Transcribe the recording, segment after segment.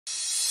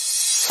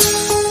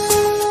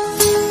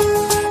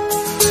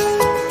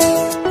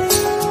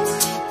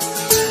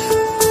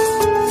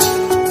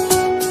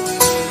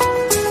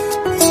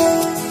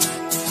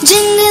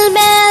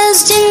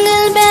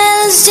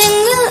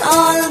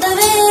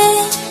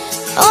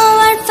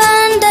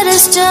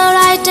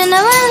in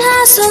a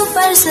one-horse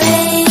open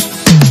sleigh.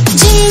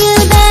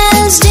 Jingle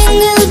bells,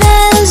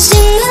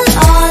 jingle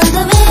all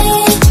the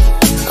way.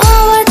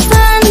 Oh, what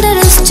fun there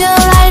is to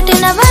ride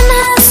in a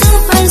one-horse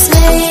open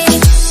sleigh.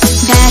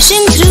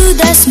 Dashing through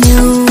the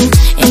snow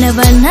in a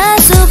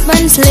one-horse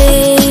open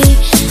sleigh.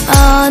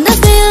 On the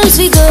fields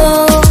we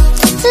go,